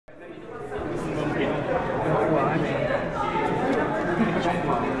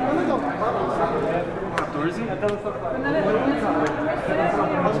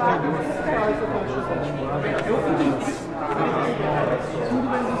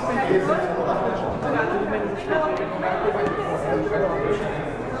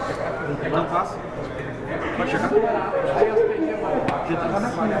Não passa. Pode chegar.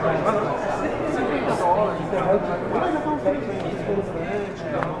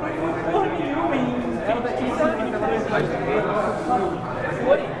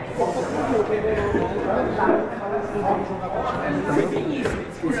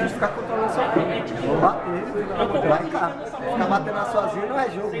 Preciso ficar controlando seu corpo. Vou bater. Vai cá. Ficar batendo na sozinho não é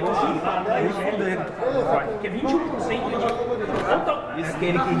jogo. Vou fuder. Que é 21% de...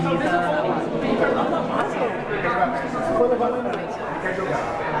 Aquele que irrita. Se for levar no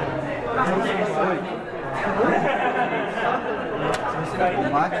se você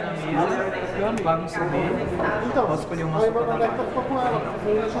combate na mesa, lá no seu meio, então, posso escolher uma sopa da marca. Ficou com ela,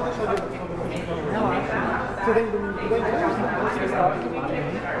 eu já deixei de... Relaxa. Você vem domingo que vem?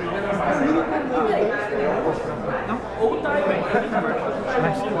 Não, ou tá aí, velho.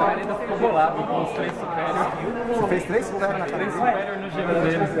 Mas o Squire ainda ficou bolado com os 3 supériores. Você fez 3 supériores na cara? 3 supériores no gelo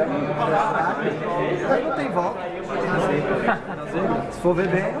dele. Aí não tem volta. Se for ver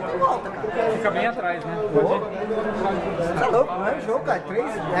bem, não tem volta, cara. Fica bem atrás, né? Você tá louco, não é jogo, cara. 3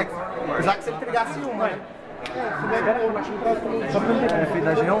 decks. Apesar que você entregasse uma, né? Só pra não ter feito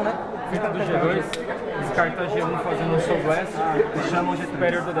da G1, né? Feita do G2, descarta G1 fazendo um Soul Blast e chama o G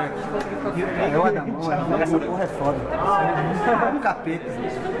superior do deck. É o Adamão, essa porra é foda. Um capeta.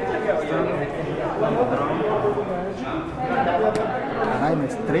 Caralho,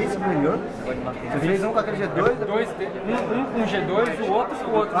 mas 3 superior? Você fez um com aquele G2? Um com G2, o outro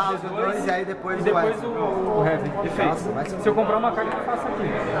com o outro G2 e aí depois o Heavy. Perfeito. Se eu comprar uma carta, eu faço aqui.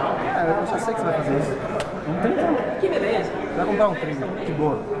 Eu já sei que você vai fazer isso. Não tem como. Que beleza. Você vai comprar um trigger, que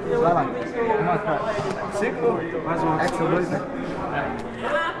boa. Vai lá. Uma carta. Ciclo? Mais um. Excel 2, né?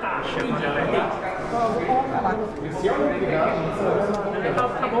 Ah, tá. Vai lá.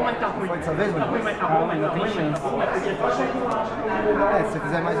 Tá bom, mas tá ruim. Foi dessa vez, Tá ruim, mas tá bom, mas não tem chance. Se você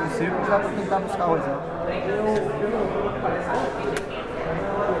fizer mais um círculo, já vai tentar buscar o Ezel.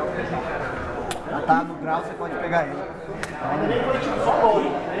 Já tá no grau, você pode pegar ele.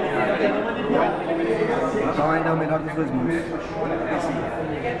 Então ainda é o melhor dos dois mundos.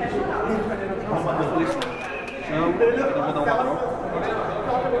 Não, eu vou dar uma mão.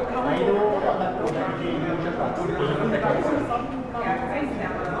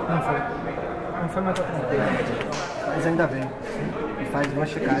 Não foi mais outra. Mas ainda vem. E faz uma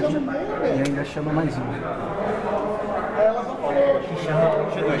checagem e ainda chama mais um.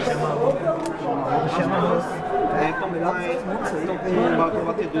 Chama Então com o Barcode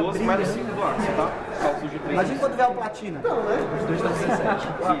bater 12 mais o 5 do Axo, tá? Calço de 3. Imagina quando vier o platina. Os dois estão 17.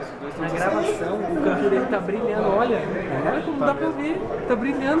 Isso, Na gravação, o canto dele tá brilhando, olha. Olha como dá pra ver. Tá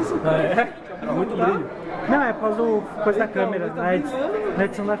brilhando isso. Muito brilho. Não, é por causa do coisa da câmera. Na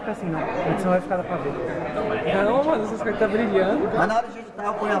edição não vai ficar assim, não. Na edição vai ficar dá pra ver. Não, mano, essas coisas tá brilhando. Mas na hora de editar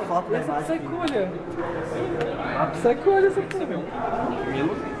eu ponho a foto da Essa imagem. psicolha. A psicolha, essa aqui, meu.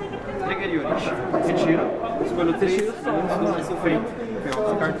 Milo. Trigger Unit. Retira. Escolho 3. Isso feito.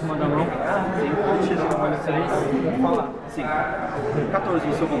 As cartas mandam mão. Retira. Olha 3. Falar. 5. 14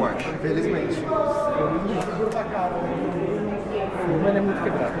 no seu combate. Felizmente. Mas ele é muito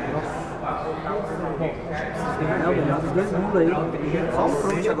quebrado. É o melhor dos dois mundos aí. Só um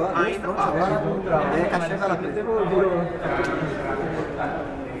front agora, dois front agora. É, caixinha da lapida.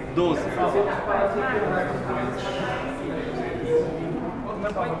 12.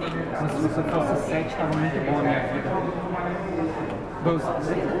 Mas se você fosse 7, tava muito bom a minha vida. 12.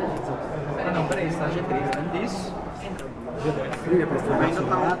 Ah não, peraí, você tá G3, né? Isso. Brilha pra esse Ainda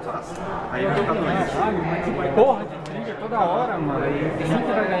tá muito fácil. Aí vai ficar 2. Porra de trigger toda hora, mano.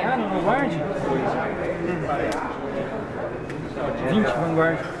 5 vai ganhar no Vanguard? 20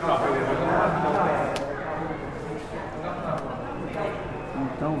 Vanguard.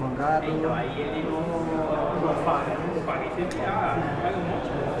 Então, Vanguard.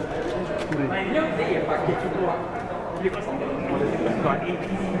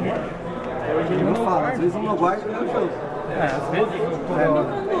 Eu não falo, às vezes um no guarda ganha o jogo. É, às vezes toda hora.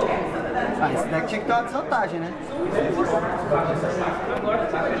 Ah, esse deck tinha que ter uma desvantagem, né? Agora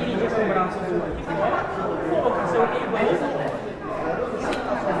você vai dirigir com o braço colocar seu rei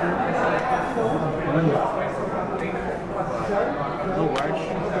Vanguard.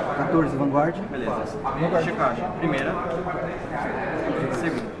 14, Vanguard. Beleza. Checagem. Primeira.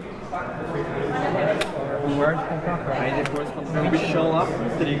 Segunda. Vanguard com placar. Aí depois quando tem um bichão lá,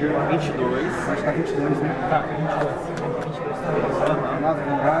 trigger 22. Acho que tá 22, né? Tá, 22. 9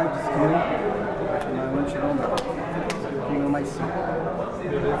 Vanguard, skill. Normalmente não dá. Tenho mais 5.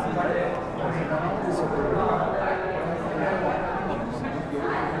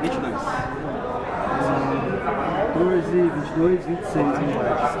 22. 14, 22, 26.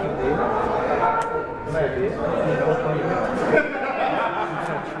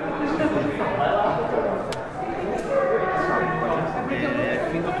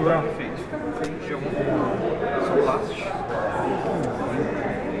 Fim do turno feito. Frente a um Solast.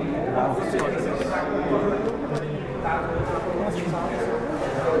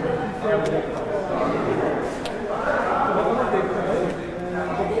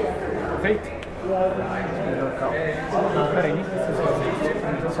 Feito? Peraí, nem preciso fazer.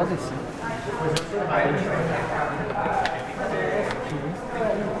 Só descer.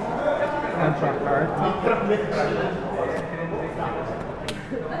 Entra a carta.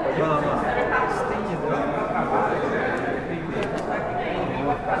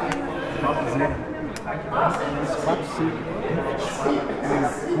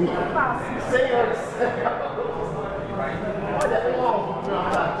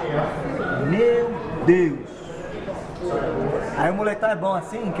 Meu Deus! Aí o moletão é bom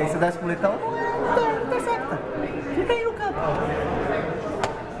assim, que aí você dá esse moletão, não tá certo. Fica aí no campo.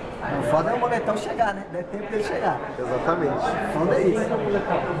 O foda é o moletão chegar, né? Dá tempo dele chegar. Exatamente. Foda é isso. É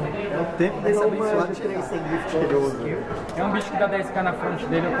o tempo desse abençoado chegar. É um bicho que dá 10k na frente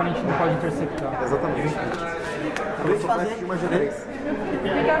dele, o oponente não pode interceptar. Exatamente. Acabei de fazer.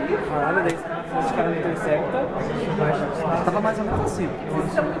 Caralho, 10k na frente, o cara não intercepta. Tava mais ou menos assim.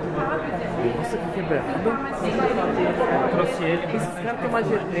 Nossa, que quebrado. Trouxe ele. Esses caras tem uma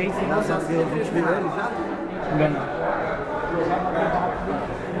G3 e não sei se ele já. Engana.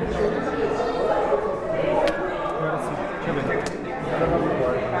 Agora sim, deixa eu ver.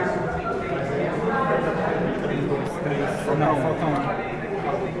 1, 2, 3. Não, falta um.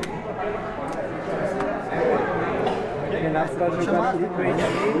 O Renato tá jogando pro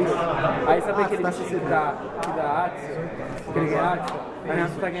aí sabe aquele bicho que dá Axel? Que ele ganha Axel? O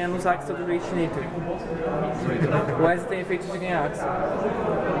Renato tá ganhando os Axel do Reitinator. O Wesley tem efeito de ganhar Axel.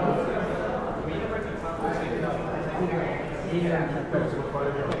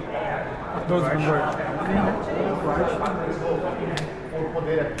 Todos no board.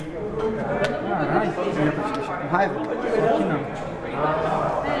 Caralho, Com raiva? aqui não.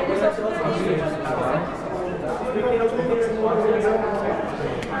 Começar duas vezes.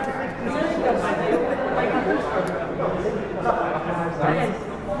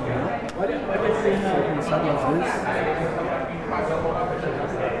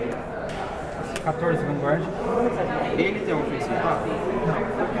 14 Vanguard. Ele tem um ofensivo.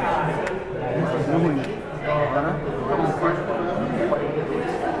 Não ruim.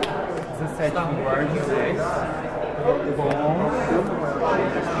 17 Vanguard. 10. Bom.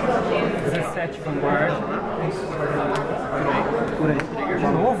 17 Vanguard. Por aí. De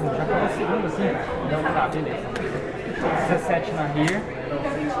novo? Já acabou o segundo assim? Tá, beleza. 17 na Rear.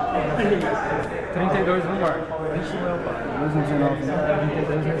 32 Vanguard. 219.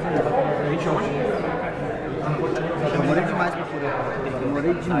 32 na 28. Demorei demais pra furar.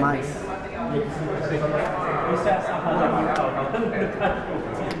 Demorei demais.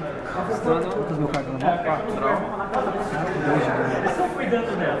 Quantos meu cartão? 4. Só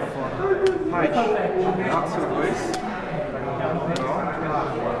cuidando dela. Right. Axel 2.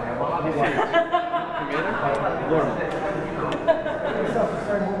 Primeira. Dorme.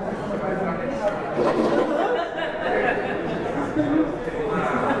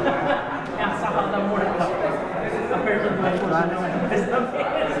 É a sarrada mortal. A pergunta vai pular, não é? Mas também.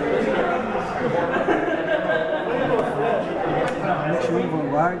 21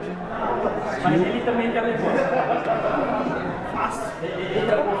 Vanguard. Mas ele também já levou. Fácil.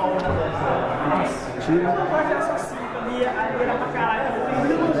 Tira. Ali era pra caralho.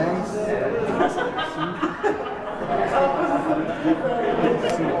 10. 5.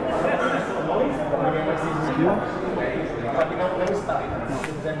 Skill.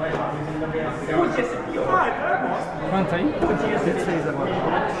 Podia ser pior. Quanto aí? 26 agora.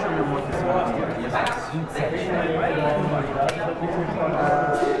 27.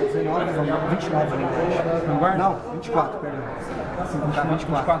 19, 29 Vanguard? Não, 24, perdão.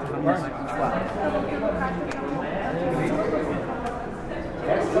 24 Vanguard? 24.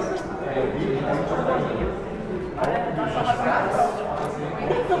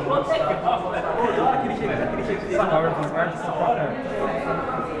 Power Vanguard, suporta.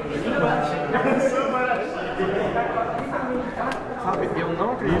 Sabe, eu não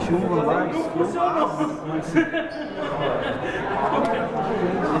acredito. 21 Vanguard.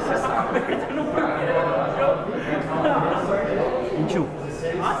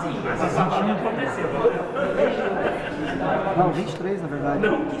 Ah, sim, mas essa não aconteceu. Não, 23 na verdade.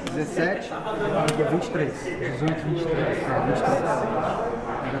 17 e 23. 18, 23. 23.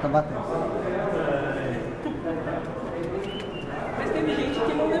 Ainda tá batendo. Mas teve gente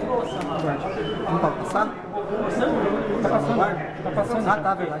que não levou essa mala. Não pode passar? Tá passando? Tá passando. Ah,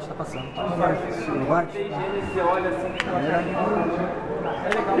 tá, verdade, tá passando. No guarda? Tem gente que olha assim, que fala, é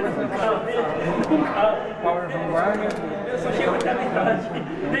legal, mas não é Power Vanguard. Eu só chego até a metade.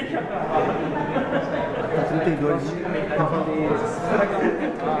 Deixa pra lá. Tá 32. Ah,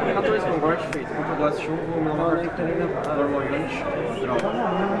 14 Vanguard feito. Contra Blast Chuva, o meu nome é Normal Unit. Draw.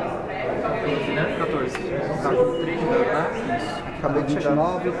 14. Tá com 3 de dano, tá? Isso. Acabei de chegar.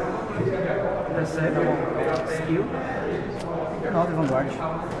 29. Recebe skill. 9 Vanguard.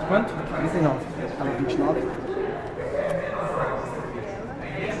 Quanto? 39. Tava 29.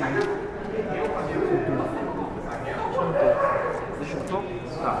 Você chutou?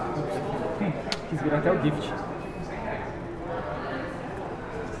 Tá. Quis virar até o gift.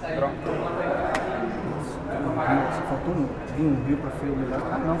 Pronto. Só faltou um. Vinha um Bill pra freio melhor.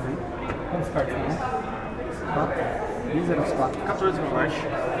 Ah, não, veio. Quantos cartas tem? 4. Vigorous 4. 14 Vanguard.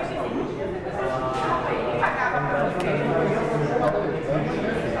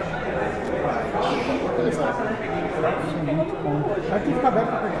 Aqui fica aberto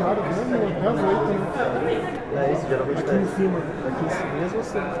pra claro, né? Até as 8, né? É isso, geralmente Aqui em cima. Aqui em cima, mesmo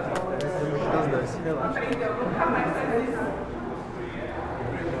assim. Das 10, relaxa.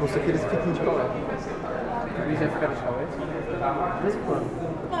 Você que eles fiquem de calor. Eles já ficaram de calor? De vez em quando.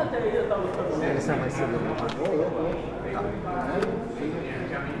 Esse é mais cedo.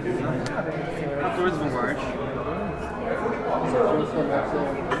 14 Vanguard.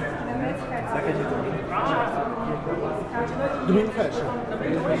 Saca de domingo. Domingo fecha.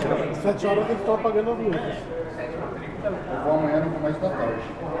 7 horas tem que estar apagando as luzes. Eu vou amanhã no começo da tarde.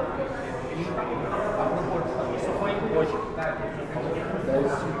 Isso foi hoje.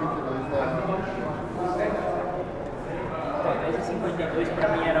 10h52 da... 10h52 pra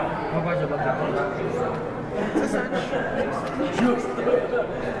mim era um. Não pode botar. Justo.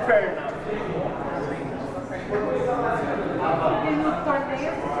 Fernando.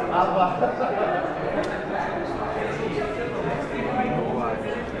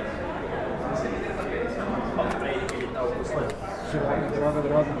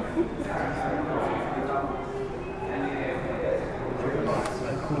 Droga.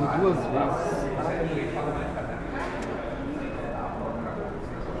 Por 2 vezes.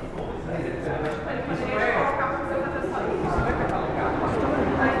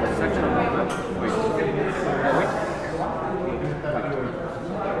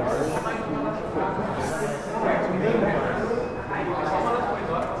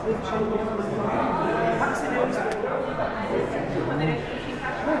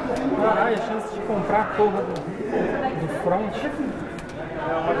 Caralho, a chance de comprar a porra do front.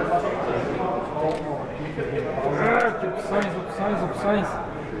 Que opções.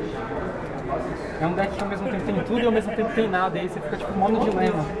 É um deck que ao mesmo tempo tem tudo e ao mesmo tempo tem nada. E aí você fica tipo mono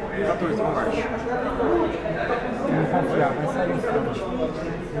dilema. 14 Vanguard. Não confiar, vai sair em frente.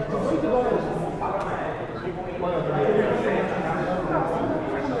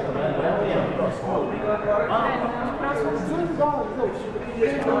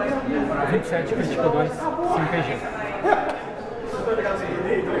 $27, critico 2, 5PG.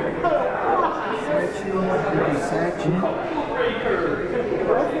 7.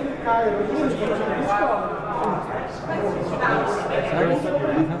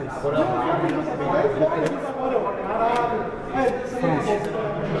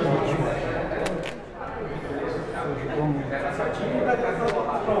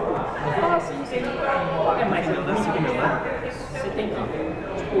 É mais eu da segunda, né? Você tem que.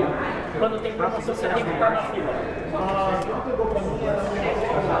 Tipo, quando tem promoção, você tem que estar na fila.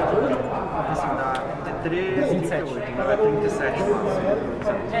 Assim, dá 33, 28, não é 37.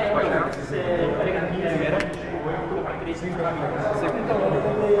 Pode ganhar? Você pega a primeira,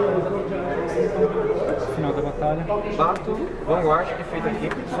 Final da batalha. Bato, Vanguard, que é feito aqui,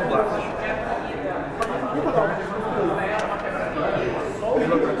 sou Blast.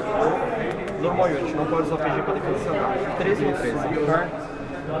 Normal Unit, não pode usar PG para defesa central. 13 ou 13.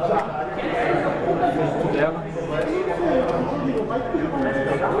 Dela.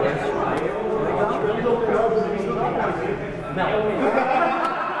 Não.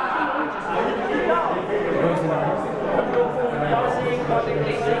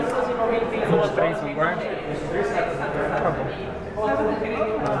 23 Vanguard. Tá bom.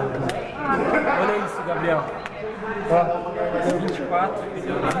 Olha isso, Gabriel. Ó, 24,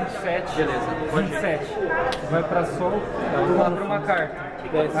 27, beleza. 27. Vai pra sol, lá pra uma carta.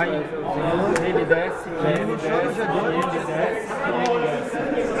 Aí, ele desce, ele desce, ele desce.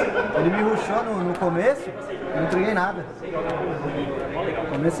 Ele me rushou no começo, não entreguei nada.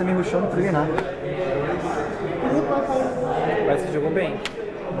 Começo você me rushou, não peguei nada. Mas você jogou bem.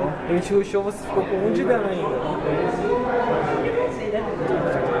 A gente rushou, você ficou com 1 de dano ainda.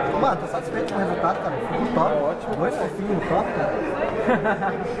 Mano, tô satisfeito com o resultado, cara. Ficou top. Ótimo. 2 fofinhos no top, cara.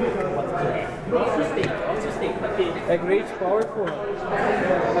 É Great Power, pô.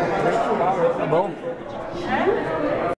 Tá bom.